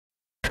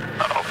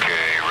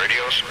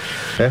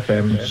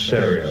FM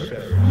Stereo.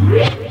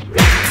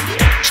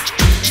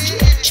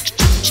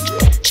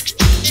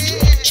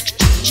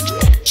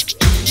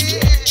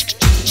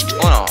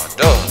 1,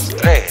 2,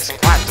 3,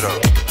 4.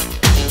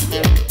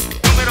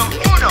 Número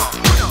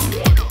 1.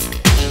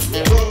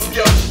 Move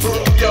your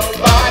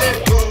body,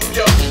 move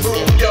your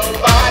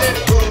body,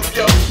 move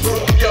your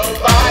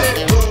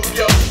body, move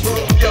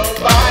your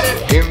body.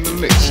 In the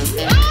mix.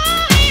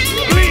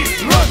 Please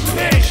rock the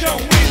nation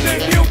with the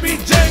new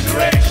beat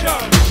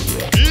generation.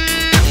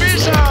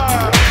 Ibiza.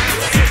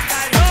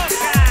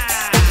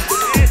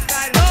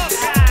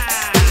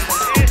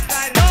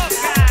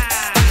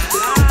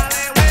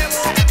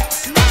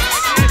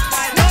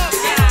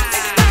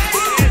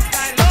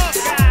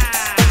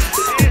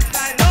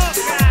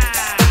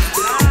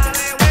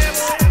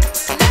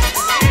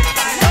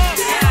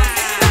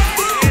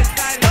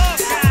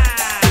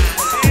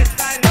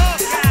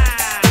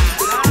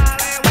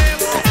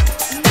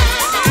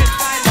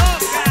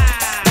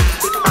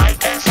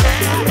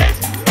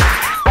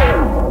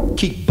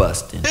 Keep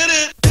busting.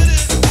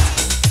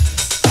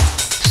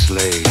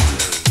 Slave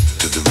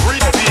to the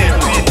rhythm.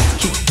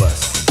 Keep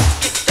busting.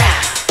 Get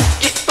down,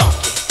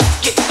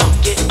 get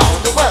funky on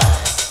the one.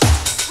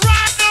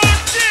 Rock on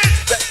this.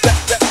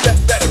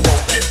 Better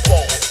roll, get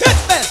roll.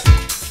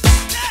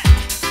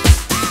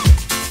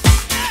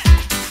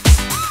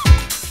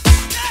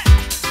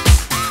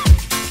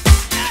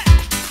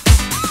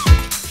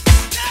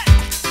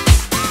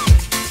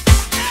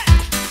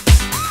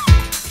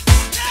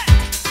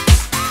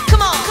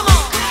 Come on, come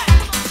on.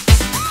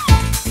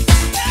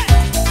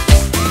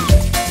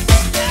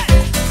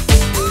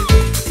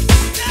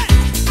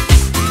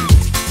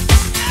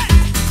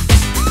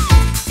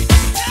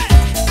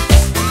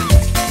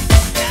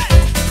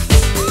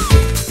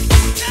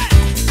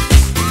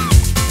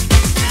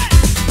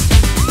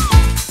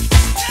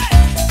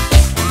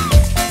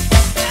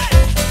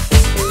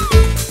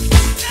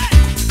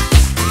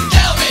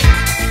 Tell me.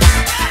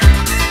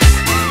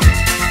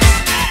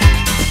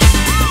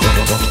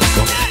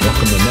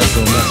 Welcome to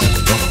Metro Message.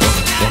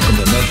 Welcome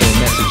to Metro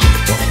Message.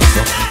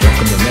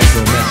 Welcome to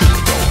Metro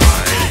Message. Welcome to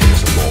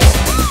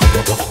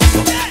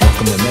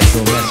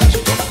Metro Message.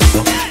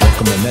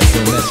 Welcome to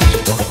Metro Message.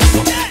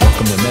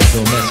 Welcome to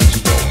Metro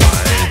Message.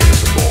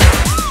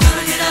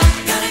 Gotta get up,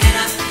 gotta get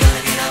up,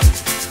 gotta get up.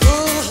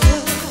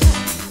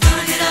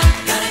 Gotta get up,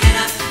 gotta get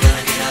up,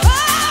 gotta get up.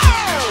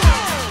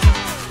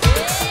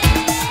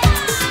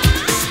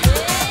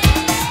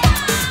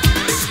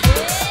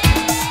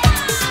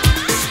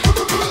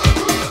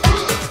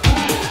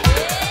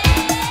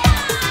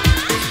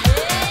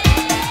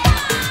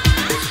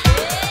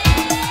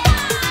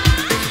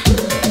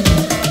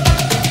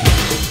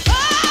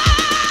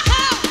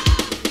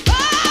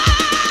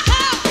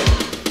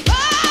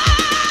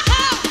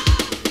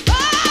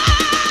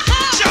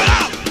 Shut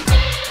up.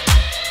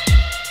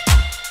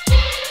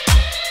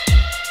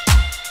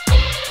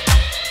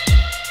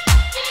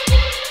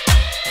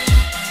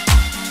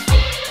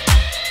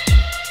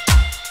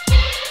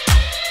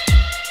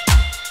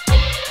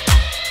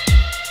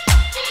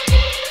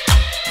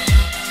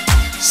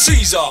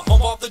 Caesar,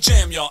 pump off the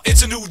jam, y'all.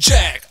 It's a new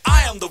jack.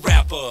 I am the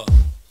rapper.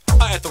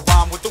 I had the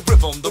rhyme with the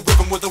rhythm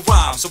with the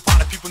rhyme. So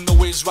party people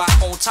know it's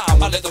right on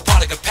time. I let the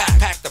party get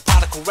pack the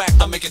party correct.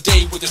 I make a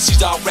day with the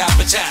Caesar rap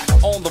attack.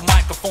 On the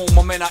microphone,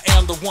 my man, I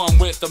am the one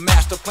with the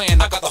master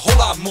plan. I got a whole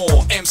lot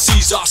more.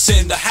 MCs are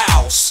in the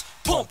house.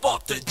 Pump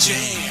up the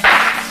jam.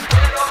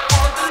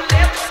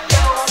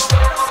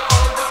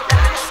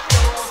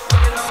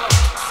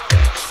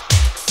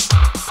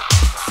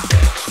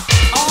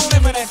 I'm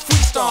living that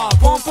freestyle,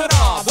 pump it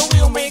up. The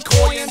real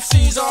McCoy and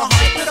Caesar,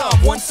 hype it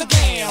up once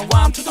again.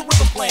 Rhyme to the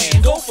rhythm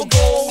plan, go for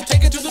gold,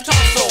 take it to the top.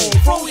 So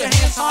throw your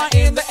hands high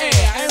in the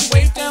air and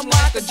wave them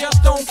like I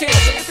just don't care.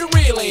 So if you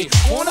really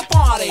wanna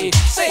party,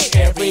 say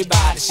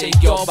everybody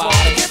shake your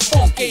body, get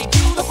funky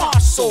to the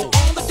heart. So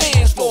on the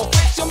dance floor,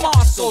 flex your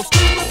muscles to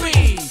the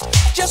beat.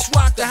 Just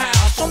rock the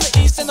house from the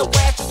east and the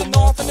west to the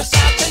north and the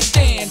south.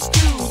 Say dance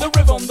to the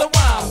rhythm, the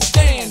rhyme,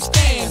 dance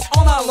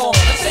all night long.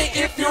 I say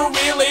if you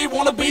really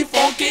wanna be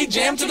funky,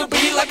 jam to the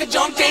beat like a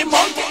junkie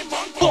monkey.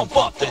 Pump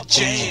up the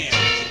jam.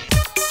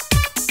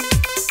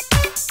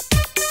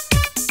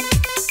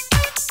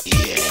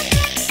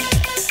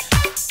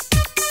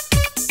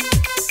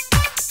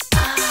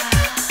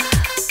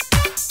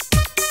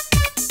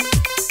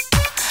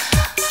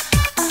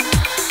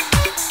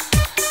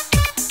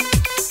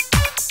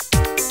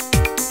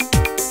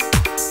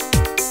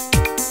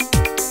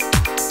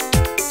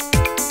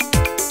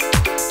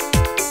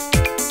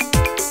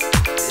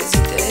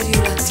 Desiderio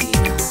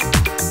latino.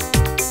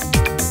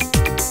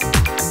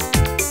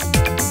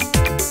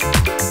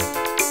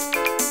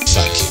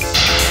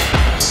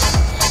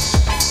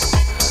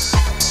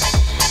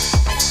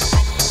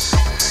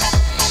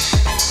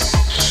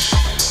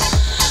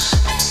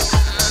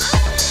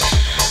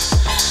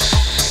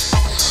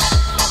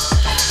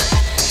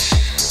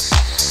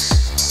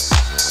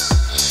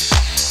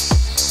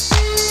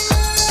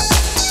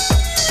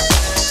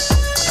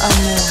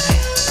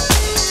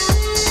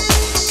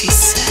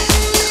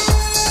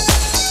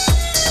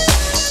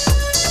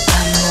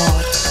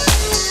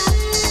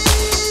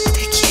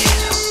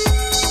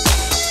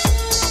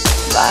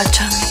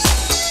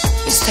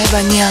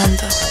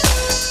 bagnando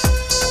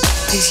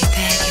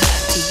desiderio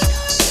latino.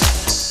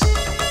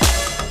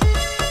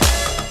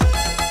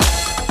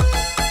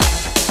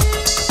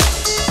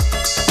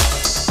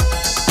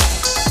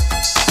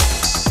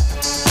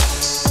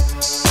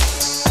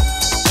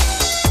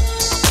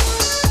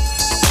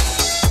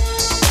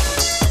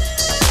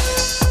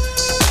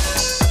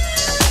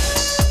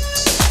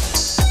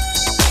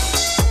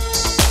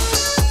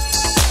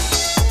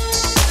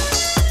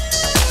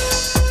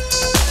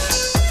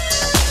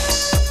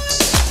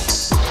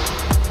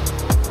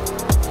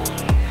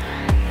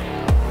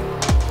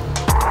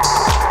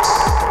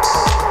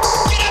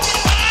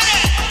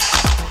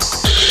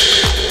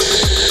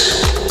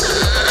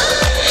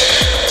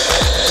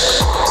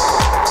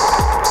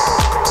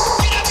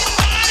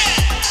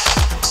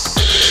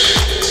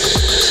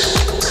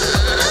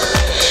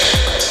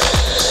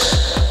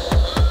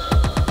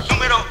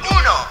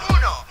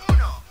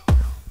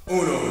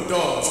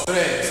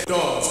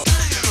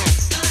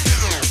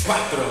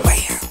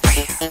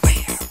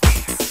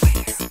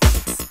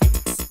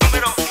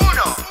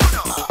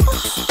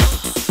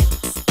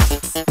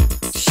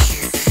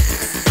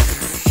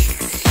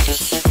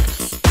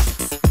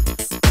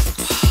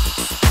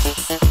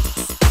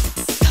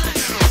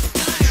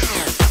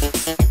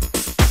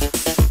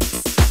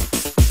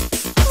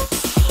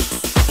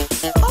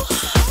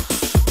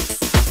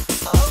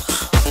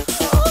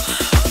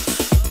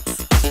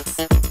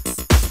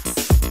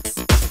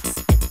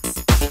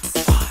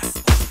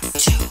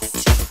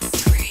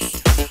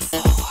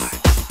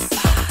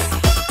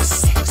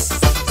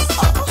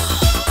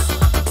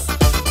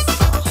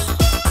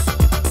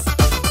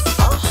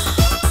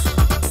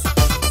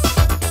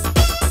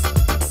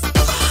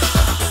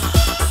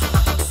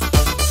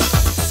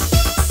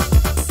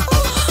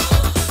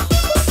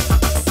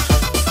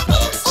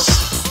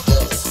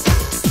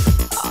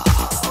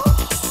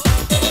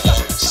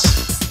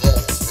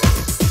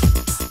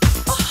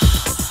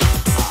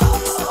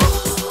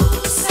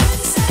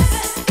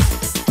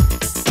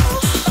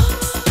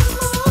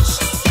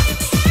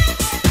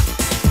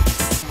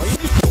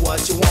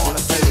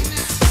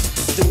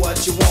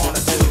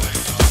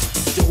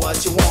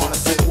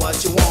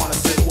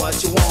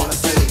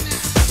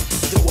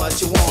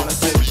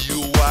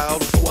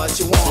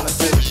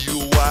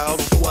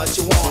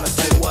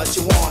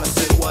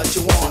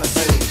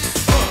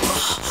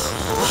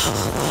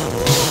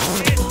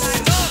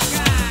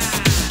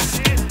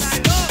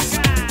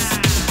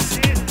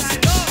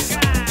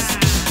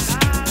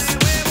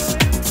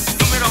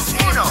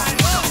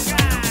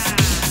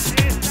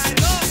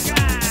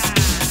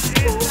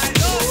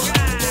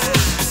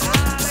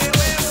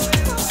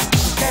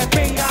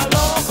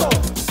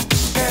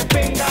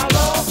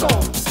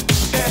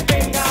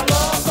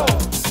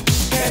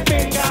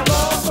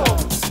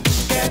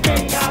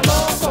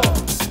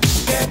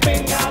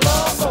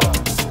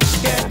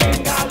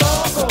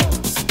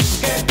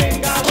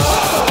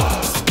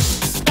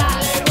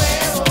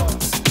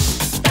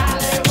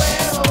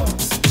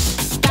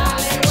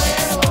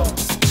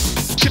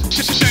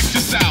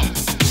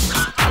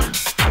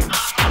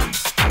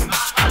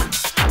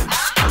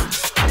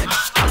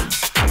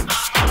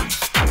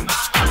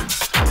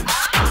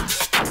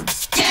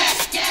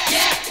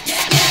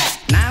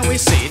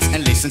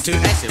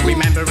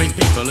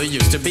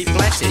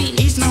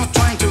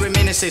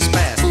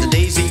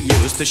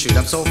 To shoot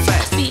up so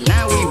fast.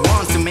 Now he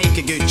wants to make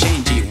a good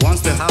change. He wants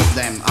to help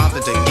them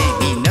after the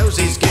game. He knows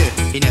he's good,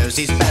 he knows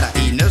he's better.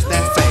 He knows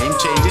that fame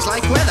changes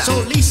like weather. So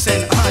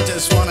listen, I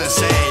just wanna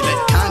say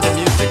that kind of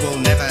music will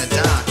never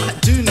die. I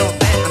do know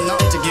that I'm not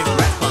to give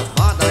rap,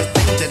 but I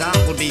think that I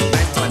will be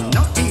better. I'm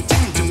not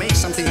intending to make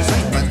something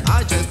great, but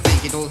I just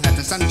think it will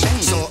happen some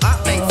change. So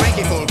I thank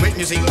Frankie for a great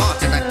music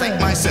art, and I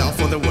thank myself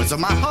for the words of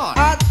my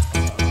heart.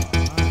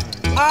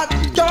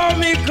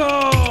 Atómico.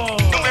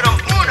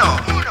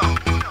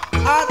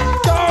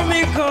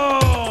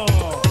 Atómico.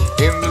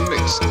 In the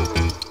mix.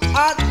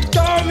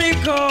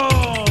 Atómico.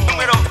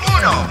 Número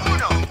 1.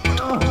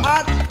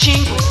 5,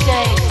 6,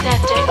 7,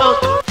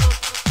 8.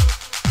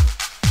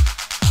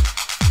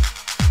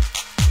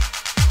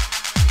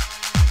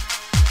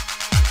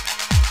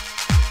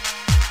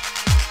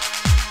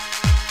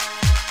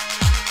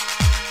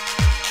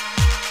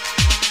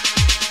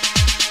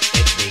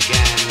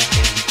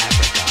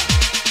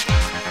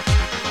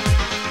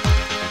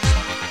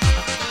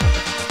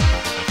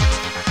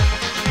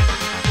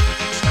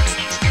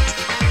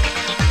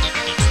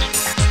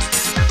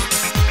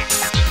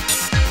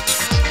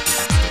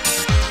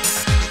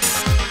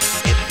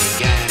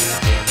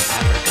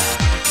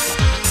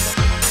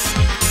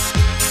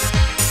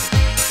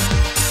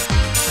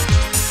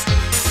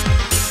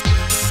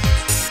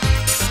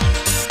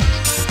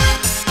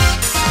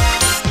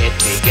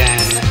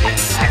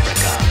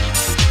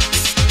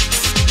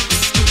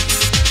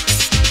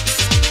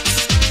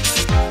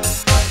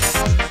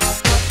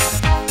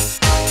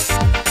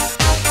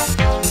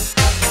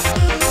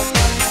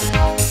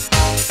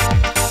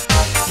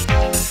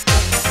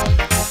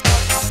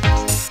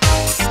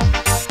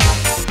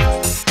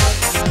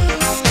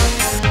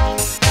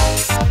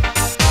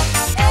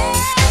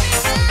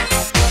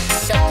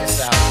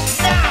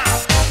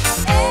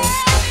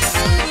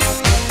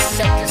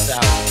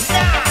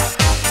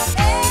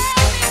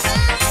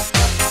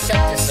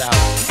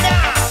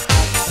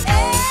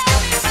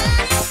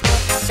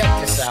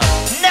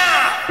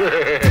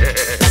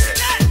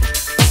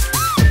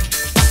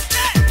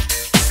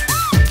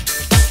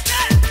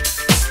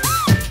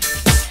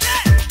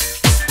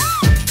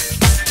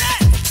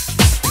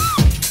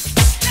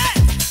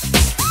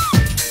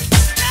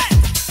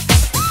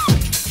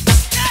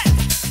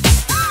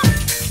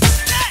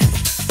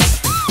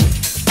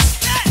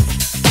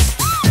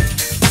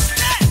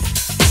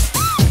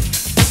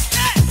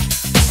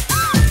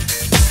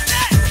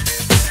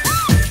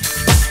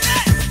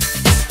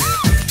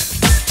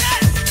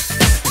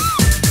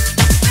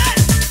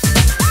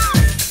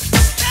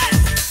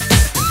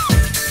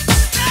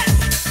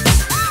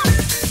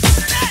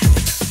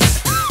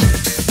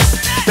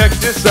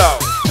 this out.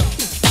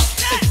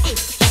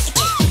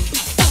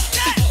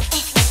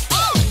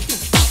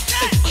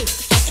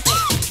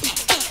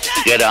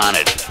 Get on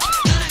it.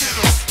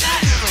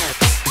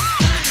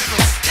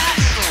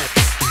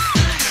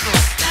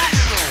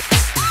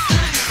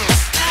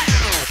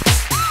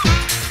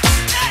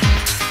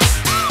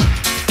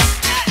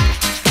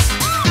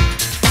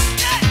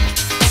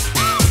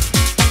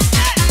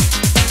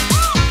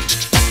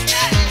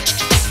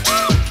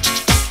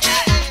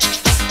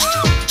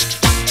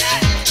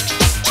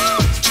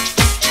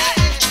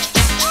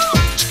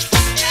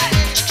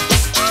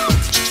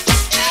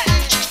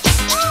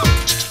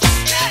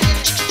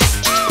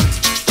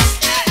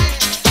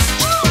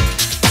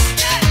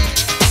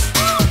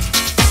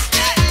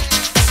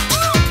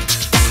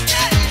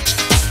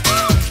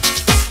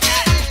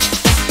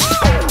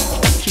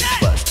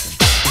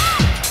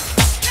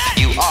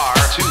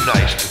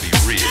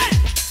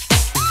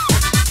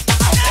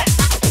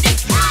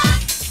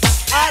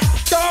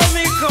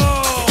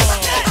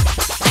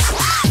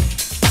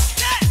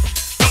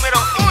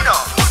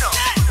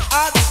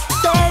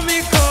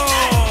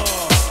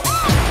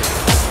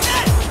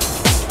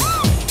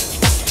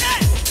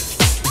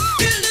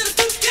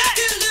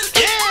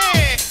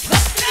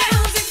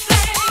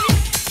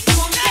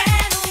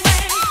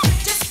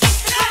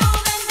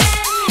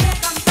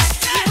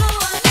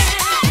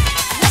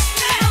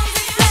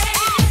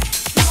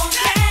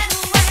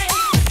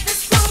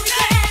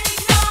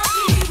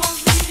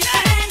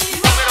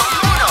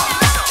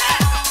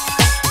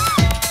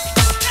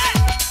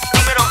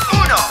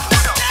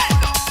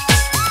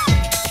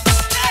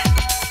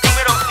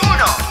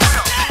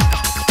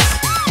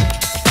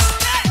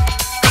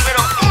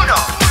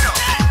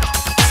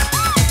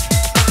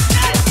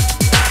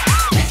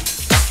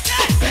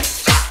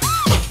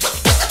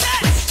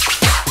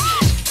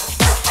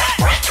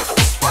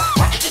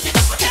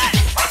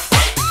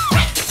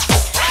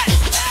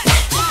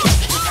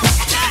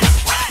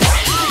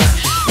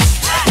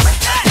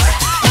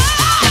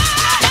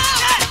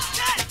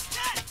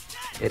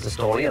 It's a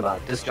story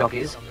about disc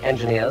jockeys,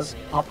 engineers,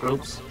 pop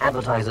groups,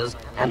 advertisers,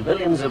 and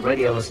millions of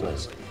radio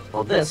listeners.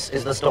 For this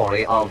is the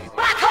story of...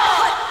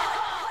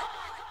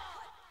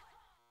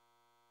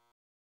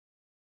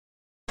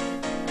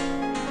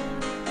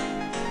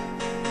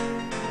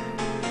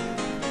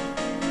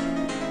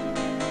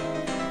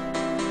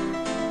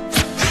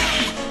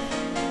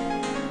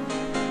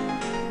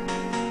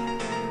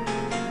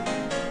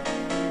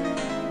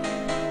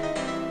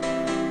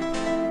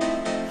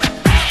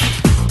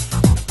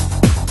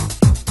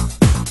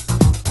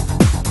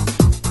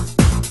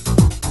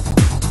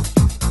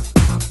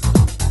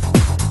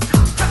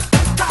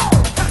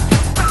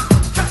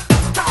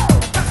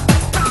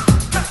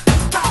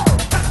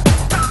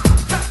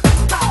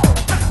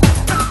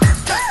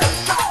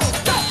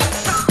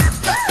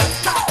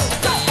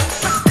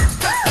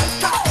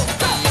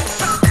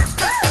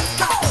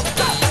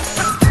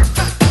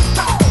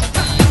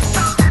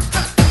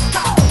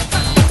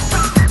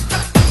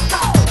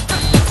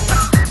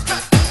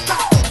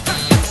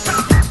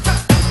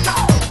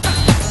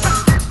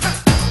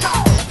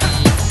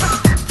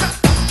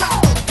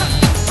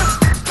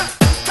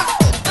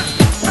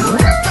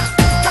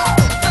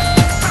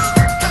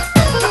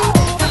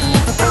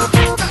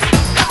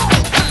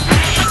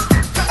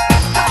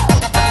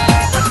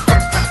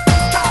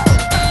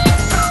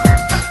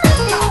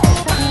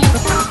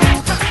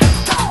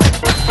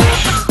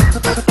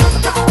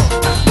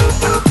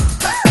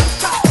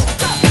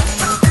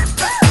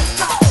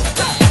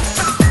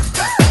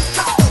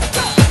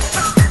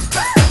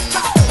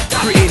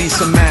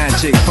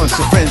 Bunch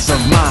of friends of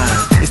mine.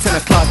 It's 10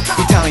 o'clock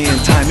Italian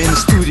time in the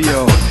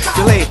studio.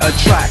 They lay a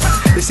track.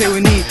 They say we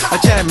need a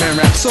jam and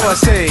rap. So I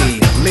say,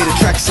 lay the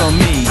tracks on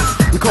me.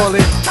 We call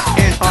it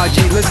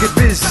NRG. Let's get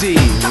busy.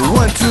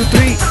 1, 2,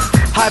 3.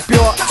 Hype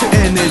your to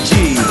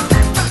energy.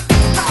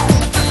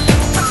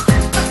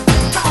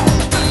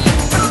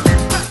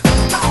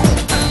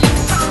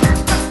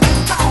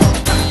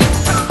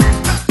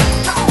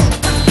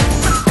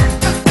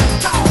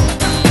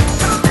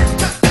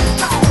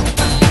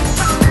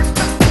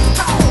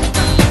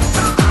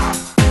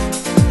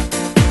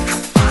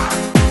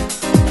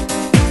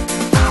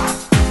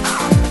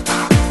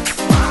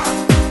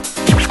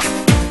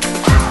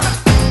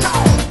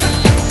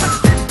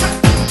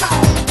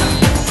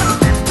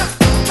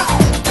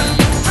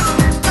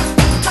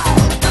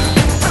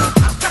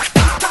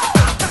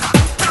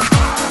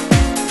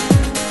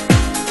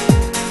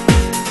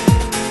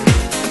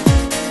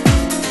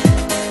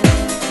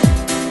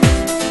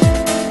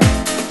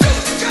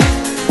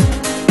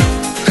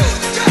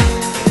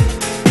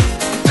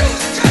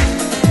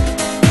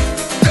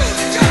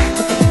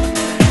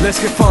 Let's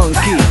get funky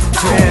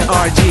to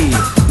NRG.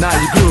 Now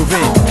you're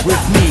grooving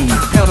with me.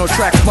 Piano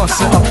tracks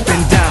busting up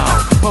and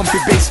down. Bumpy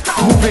bass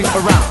moving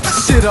around.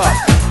 Sit up,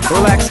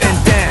 relax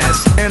and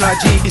dance.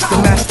 NRG is the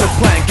master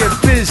plan. Get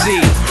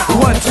busy.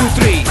 1, 2,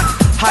 3.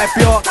 Hype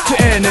your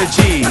to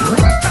energy.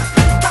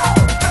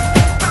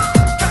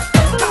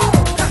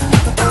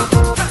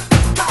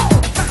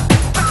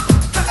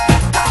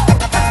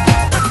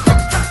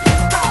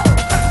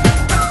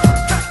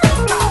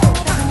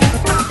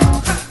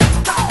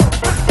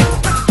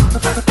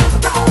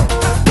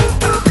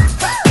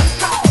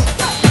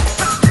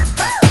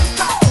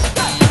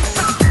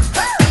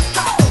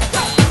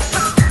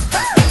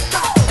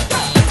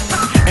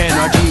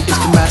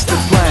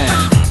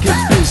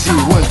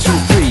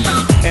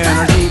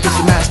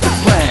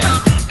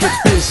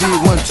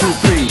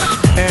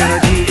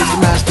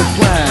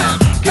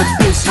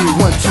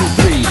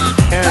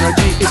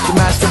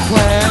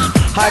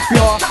 hype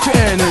y'all to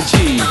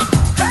energy.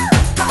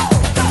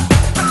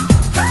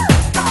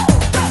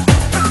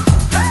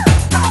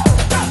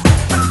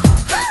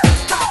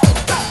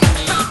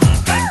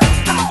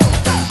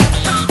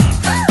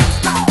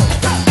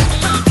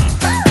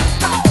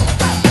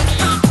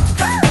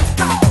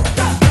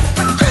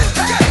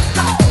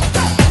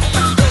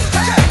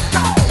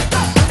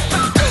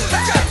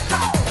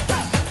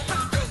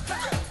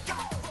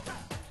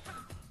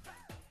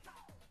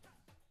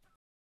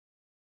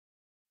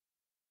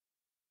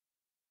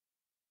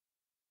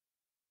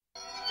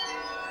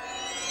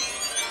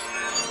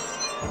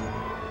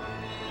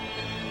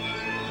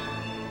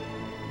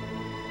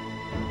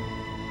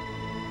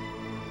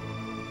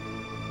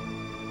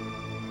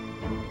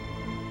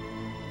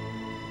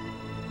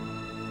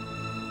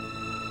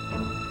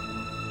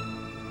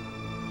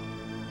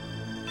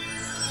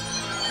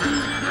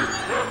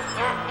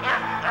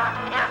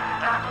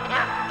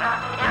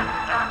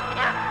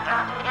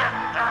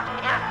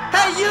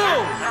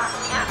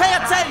 Pay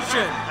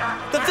attention!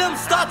 The film's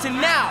starting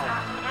now!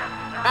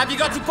 Have you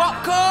got your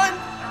popcorn?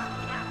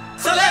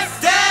 So let's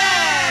dance!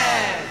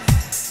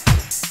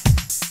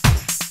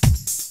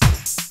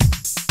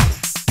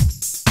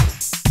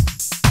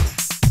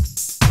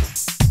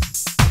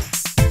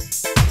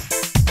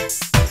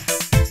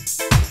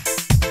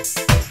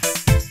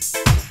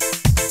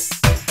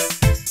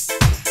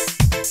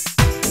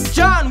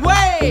 John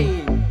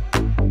Wayne,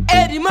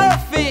 Eddie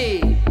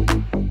Murphy,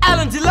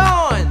 Alan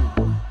DeLon,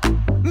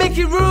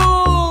 Mickey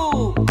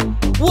Rourke,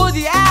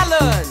 Woody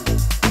Allen,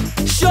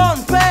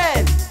 Sean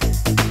Penn,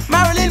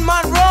 Marilyn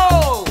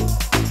Monroe,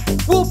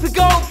 Whoopi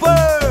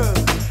Goldberg,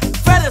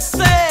 Fred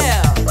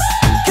Astaire,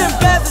 Kim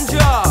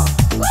Basinger,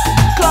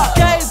 Clark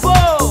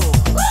Gable,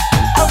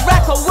 and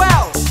Racco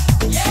Welch,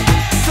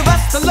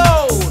 Sylvester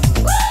Stallone,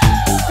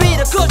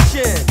 Peter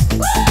Cushing,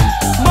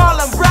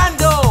 Marlon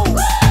Brando,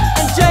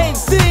 and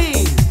James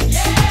Dean,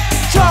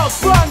 Charles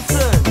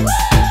Bronson,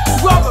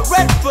 Robert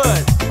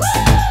Redford,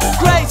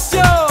 Grace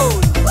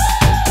Jones,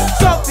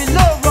 Sophie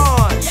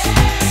Loren,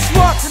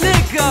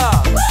 Schwarzenegger,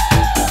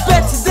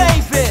 Bette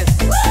Davis,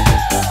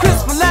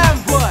 Crispin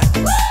Lambert,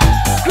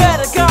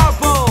 Greta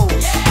Garbo.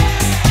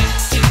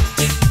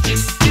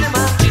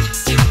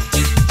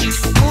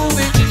 Move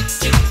it.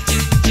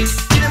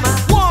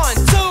 1,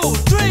 2,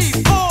 3,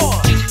 4.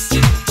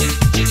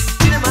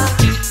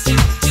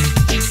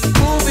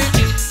 Move it.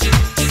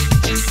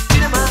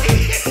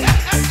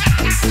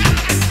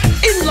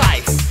 In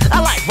life, I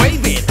like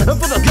raving.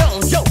 For the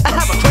girls, yo, I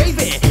have a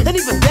craving. And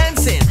even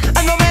dancing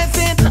and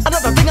romancing.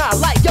 Another thing I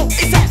like, yo,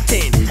 is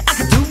acting. I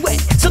can do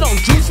it, so don't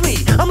juice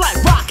me. I'm like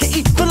Rocky,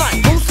 even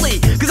like Bruce Lee.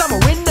 Cause I'm a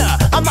winner,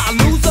 I'm not a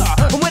loser.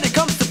 And when it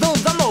comes to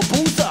films, I'm no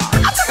boozer.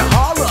 I took a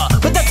horror,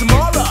 but that's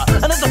tomorrow.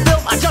 Another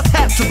film I just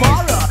have to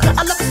borrow.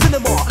 I love the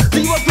cinema.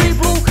 Do you agree,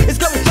 Blue? It's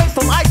going straight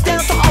from ice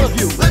down to all of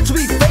you. To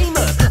be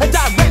famous and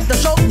direct the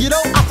show, you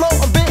know, I flow,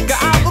 I'm bigger,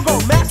 I will go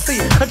maxi.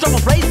 I drop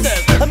a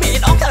braces, I'm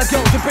meeting all kind of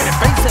girls with pretty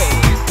faces.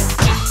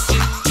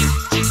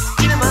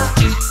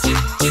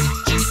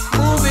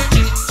 Move it.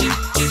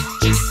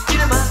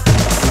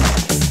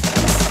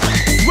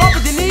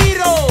 Robert De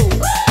Niro,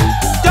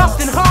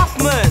 Dustin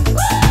Hoffman,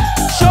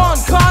 Sean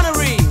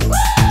Connery,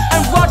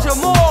 and Roger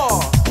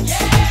Moore,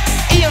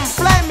 Ian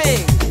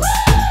Fleming,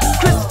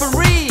 Christopher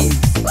Reeves,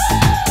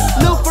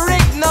 Lou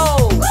Ferrigno,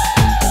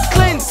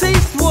 Clint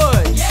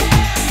Eastwood,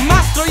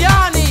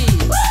 Mastroianni,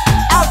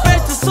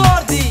 Alberto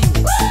Sordi,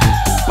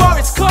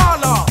 Boris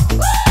Karloff,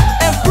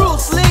 and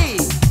Bruce Lee,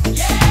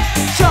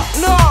 Chuck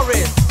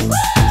Norris,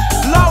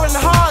 Lauren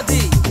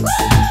Hardy,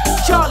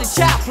 Charlie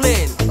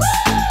Chaplin,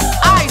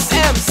 Ice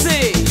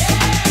MC.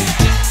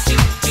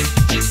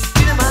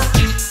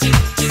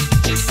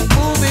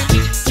 Move it.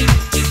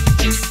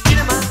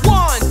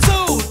 1,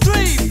 2,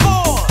 3,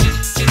 4.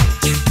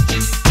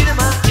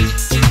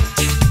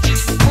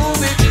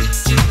 Move it.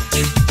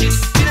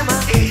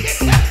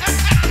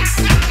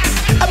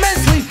 A man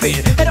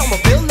sleeping, head on my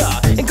pillar.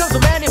 And comes a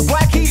man in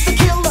black, he's the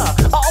killer.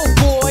 Oh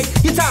boy,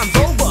 your time's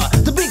over.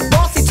 The big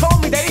boss, he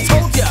told me that he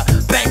told ya.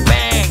 Bang,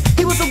 bang,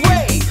 he was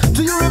away.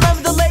 Do you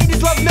remember the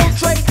ladies love milk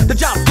tray? The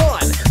job's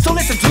done, so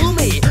listen to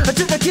me. I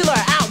took the killer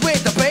out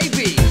with the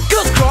baby.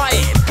 Girls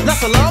crying,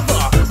 that's a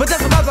lover. But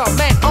there's another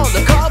man on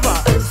the cover.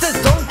 Says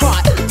don't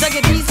cry, take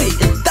it easy.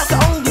 That's the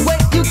only way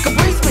you can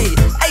please me.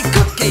 Hey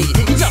Cookie,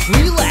 you just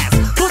relax.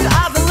 Close your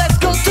eyes and let's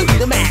go to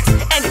the max.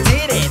 And he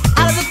did it.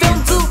 Out of the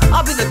film too,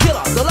 I'll be the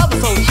killer. The love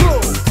is so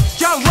true.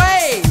 John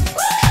Wayne,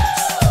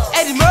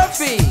 Eddie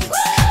Murphy,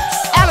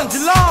 Alan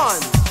DeLon,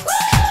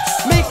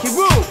 Mickey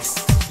Rourke,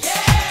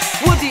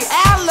 Woody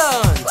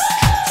Allen,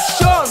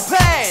 Sean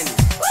Penn,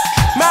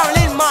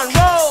 Marilyn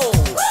Monroe,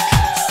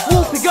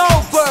 Whoopi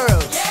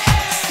Goldberg,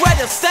 Fred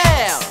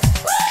Astaire,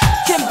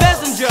 Kim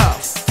Basinger,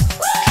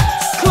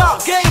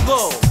 Clark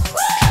Gable,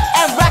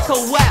 and Racco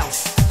Welch,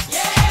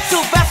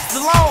 Sylvester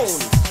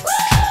Stallone,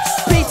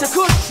 Peter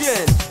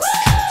Cushing,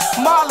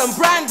 Marlon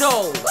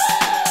Brando,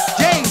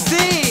 James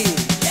Dean.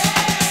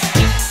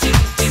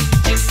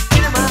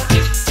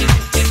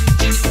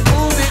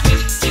 Move it.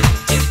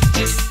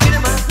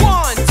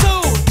 1,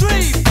 2,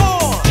 3,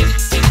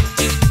 4.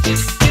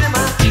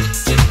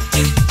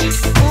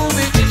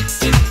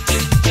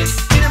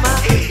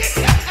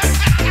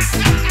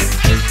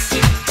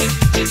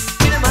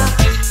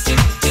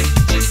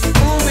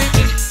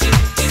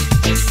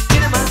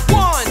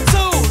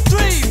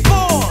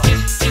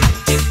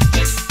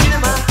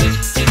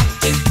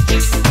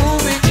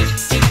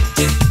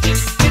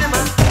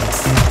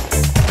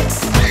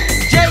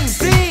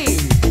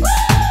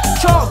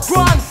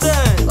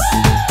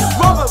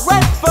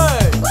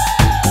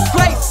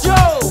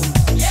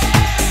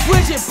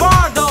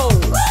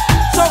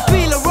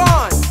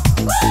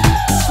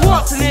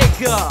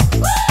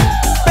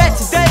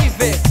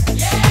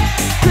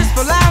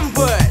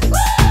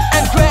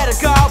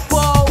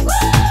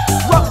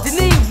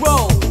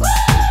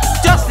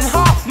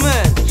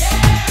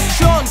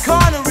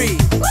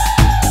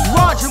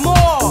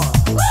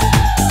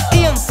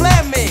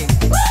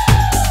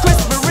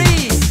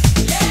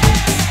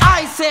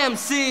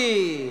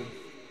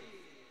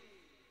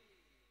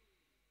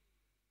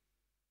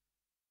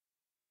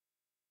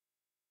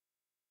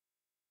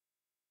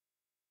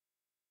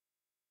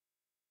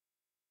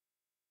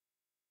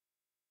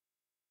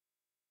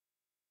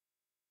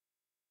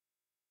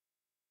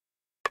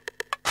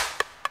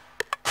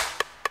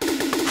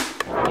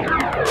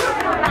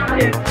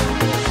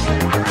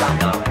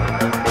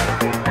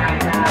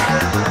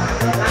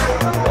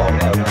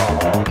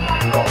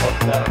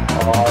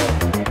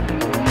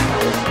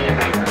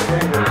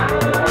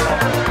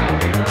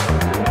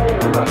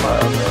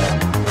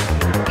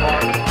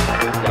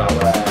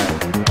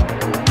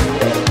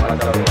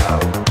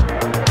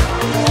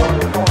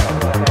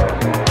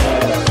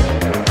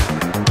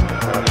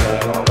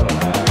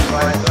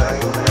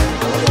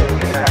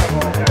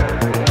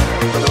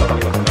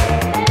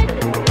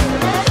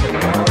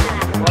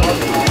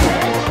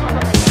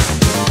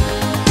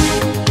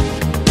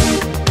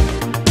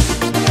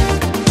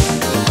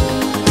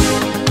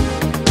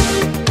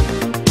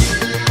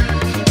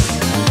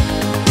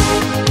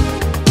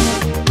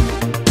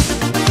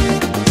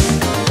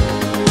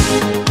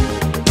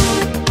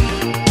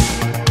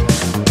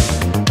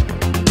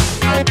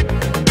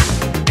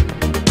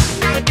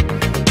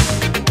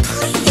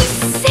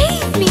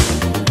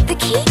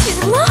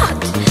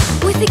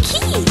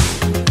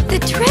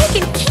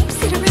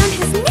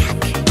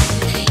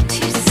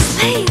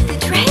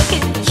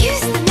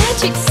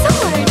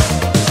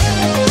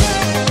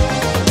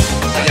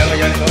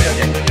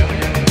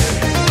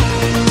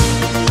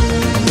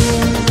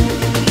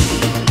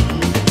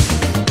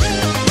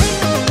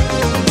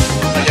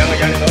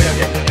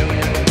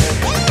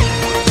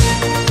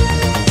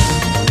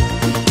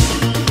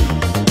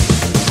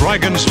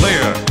 Dragon's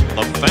Lair,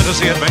 a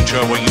fantasy adventure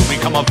where you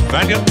become a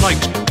valiant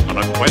knight on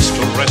a quest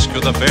to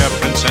rescue the fair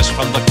princess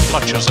from the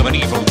clutches of an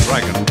evil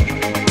dragon.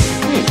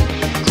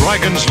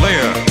 Dragon's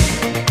Lair.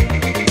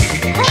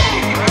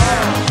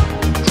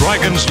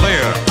 Dragon's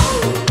Lair.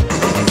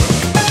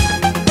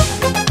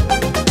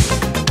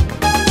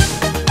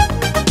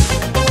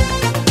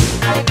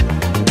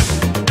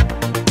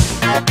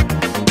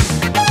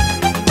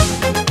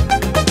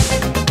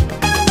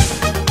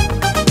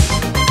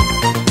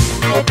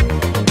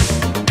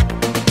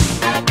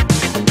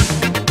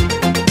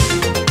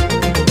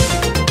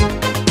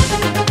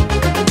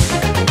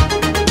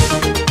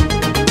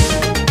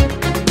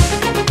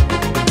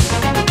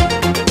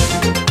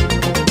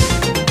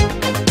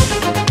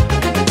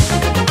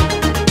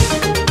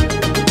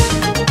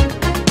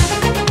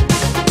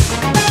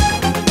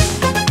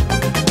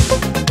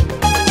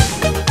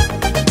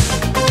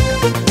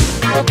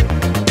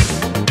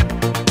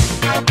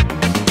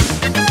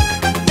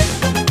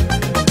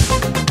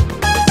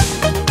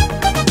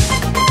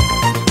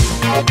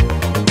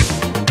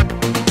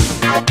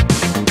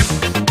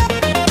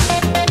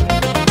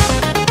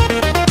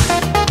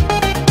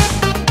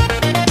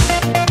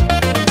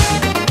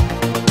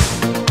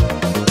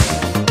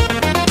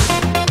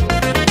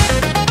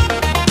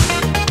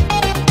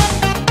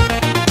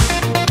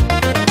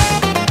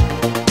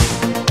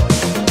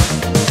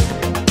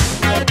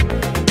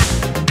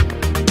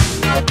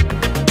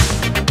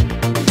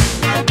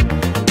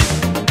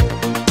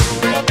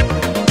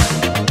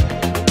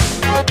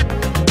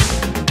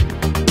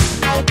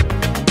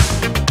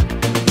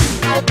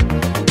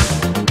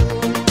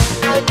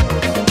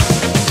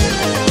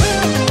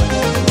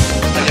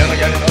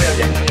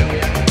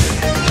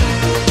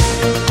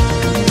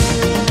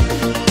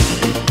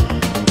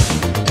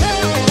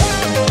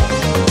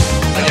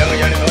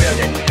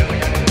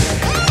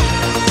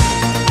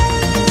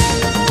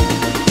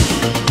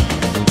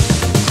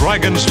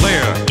 Dragon's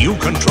Lair, you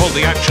control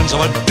the actions of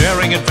a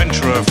daring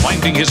adventurer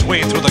finding his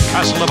way through the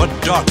castle of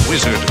a dark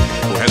wizard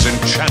who has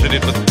enchanted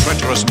it with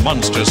treacherous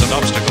monsters and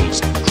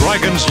obstacles.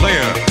 Dragon's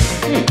Lair.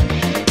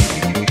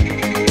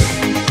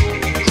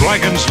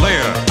 Dragon's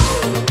Lair.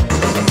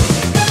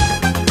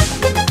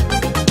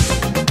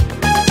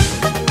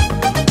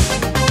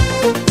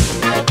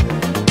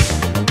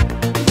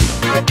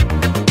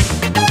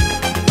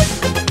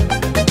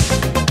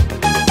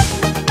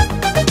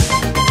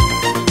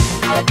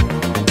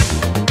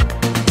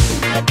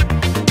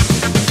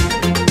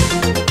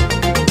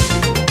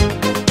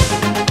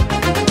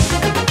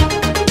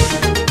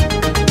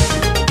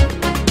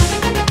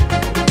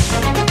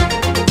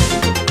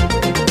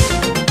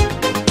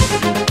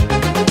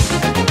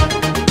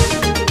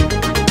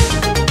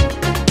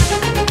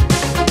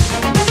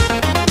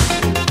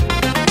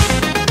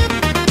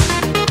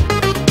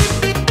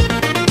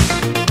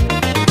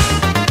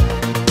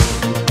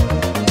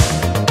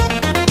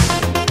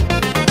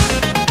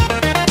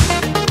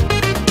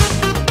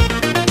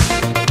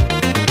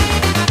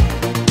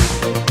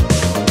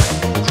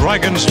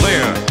 Dragon's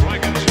Lair.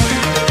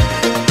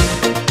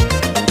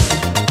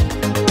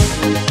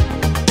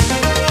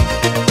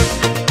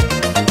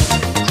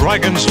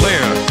 Dragon's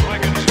Lair.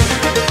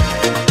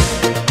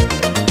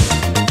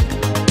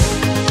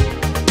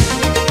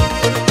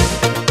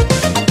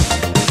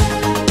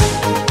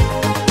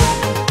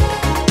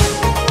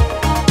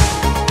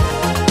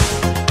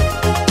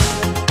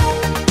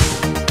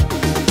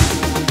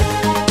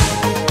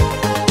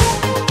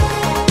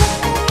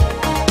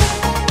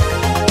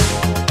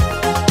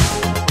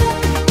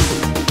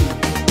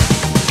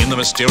 In the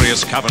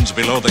mysterious caverns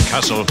below the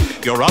castle,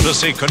 your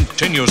odyssey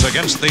continues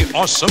against the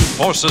awesome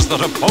forces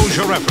that oppose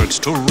your efforts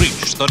to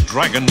reach the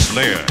Dragon's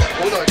Lair.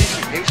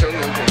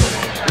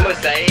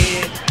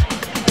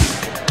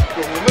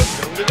 用嘅咩？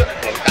用嘅啫。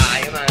大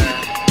啊嘛。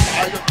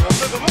大就用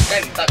得嘅咩？梗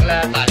係唔得啦，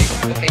大你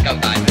屋企夠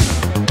大咩？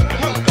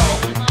乜唔夠？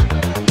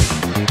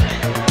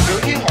上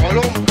天台咯，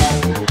唔夠。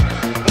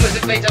咁咪識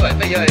飛周圍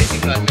飛咗去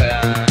點撚佢啊？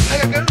係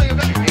啊，咁你有乜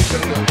條件上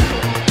用？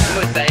咁咪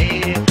死。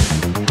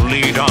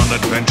Lead on,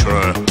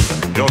 adventurer.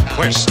 Your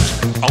quest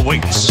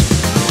awaits.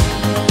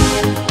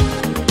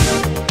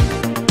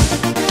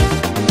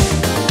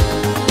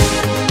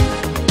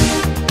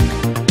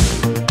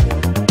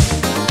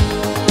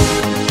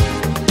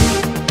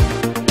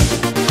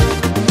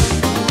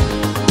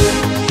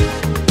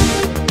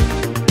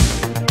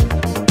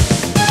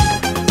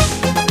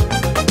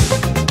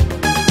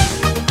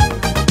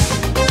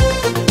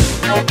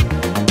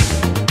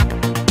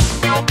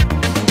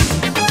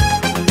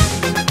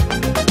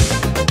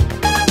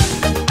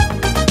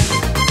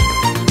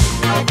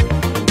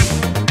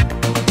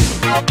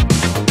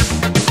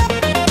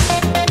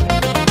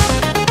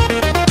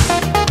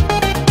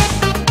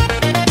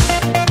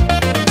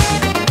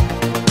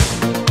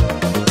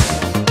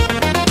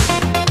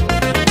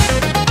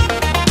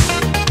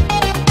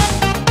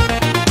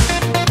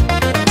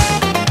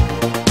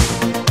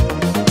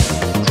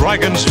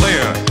 Dragon's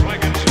Lair.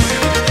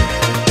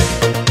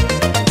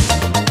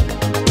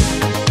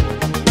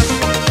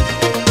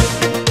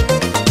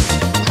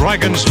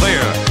 Dragon's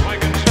Lair.